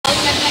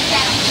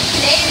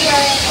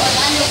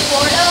to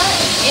Florida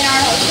in our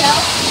hotel,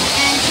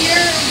 and here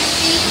you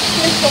see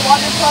here's the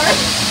water park,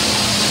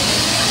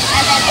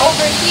 and then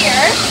over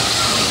here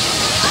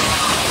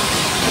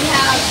we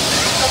have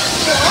the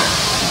pool.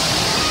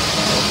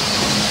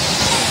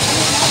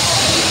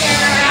 Here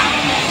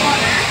around the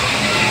corner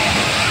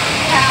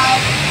we have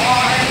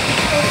our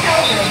hotel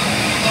room.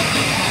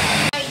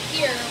 Right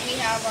here we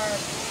have our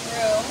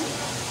room,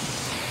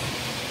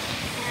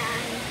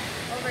 and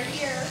over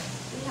here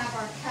we have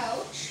our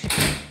couch.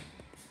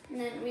 And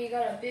then we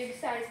got a big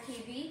size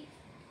TV.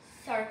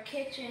 It's our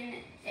kitchen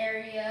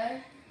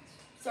area.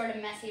 It's sort of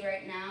messy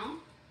right now.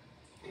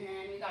 And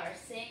then we got our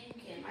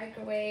sink and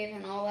microwave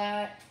and all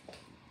that.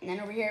 And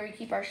then over here we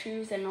keep our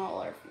shoes and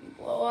all our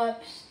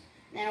blow-ups.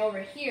 And then over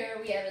here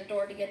we have a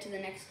door to get to the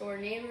next door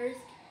neighbors.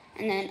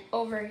 And then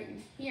over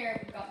in here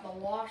we've got the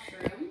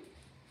washroom.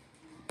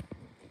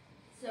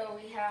 So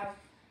we have,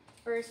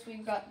 first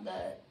we've got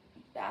the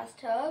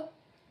bathtub.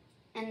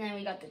 And then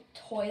we got the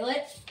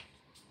toilet.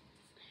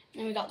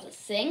 Then we got the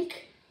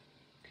sink.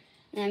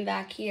 And then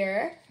back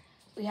here,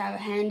 we have a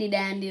handy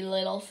dandy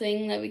little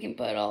thing that we can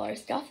put all our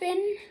stuff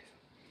in.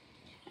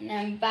 And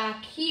then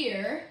back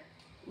here,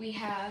 we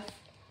have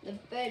the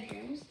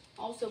bedrooms,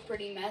 also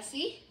pretty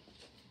messy.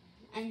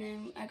 And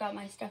then I got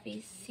my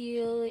stuffy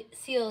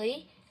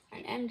Sealy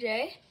and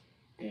MJ,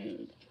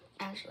 and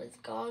Ashley's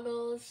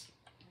goggles.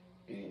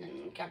 And then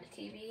we got a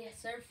TV, a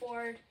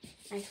surfboard,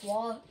 nice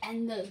wall,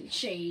 and the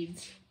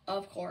shades,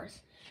 of course.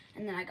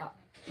 And then I got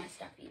my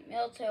stuffy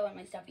Milto and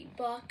my stuffy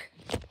Buck.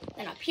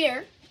 Then up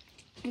here,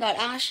 I got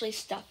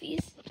Ashley's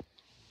stuffies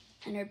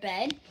and her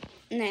bed.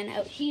 And then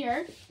out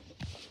here,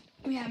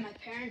 we have my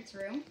parents'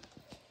 room.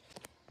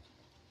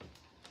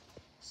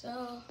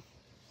 So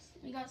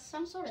we got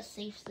some sort of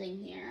safe thing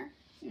here.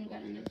 And we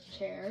got another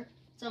chair,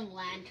 some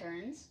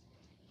lanterns,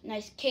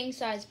 nice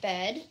king-size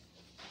bed.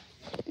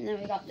 And then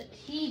we got the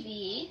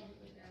TV.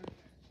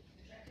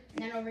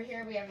 And then over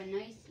here we have a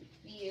nice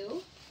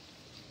view.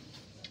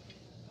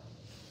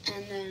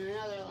 And then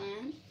another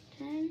lamp.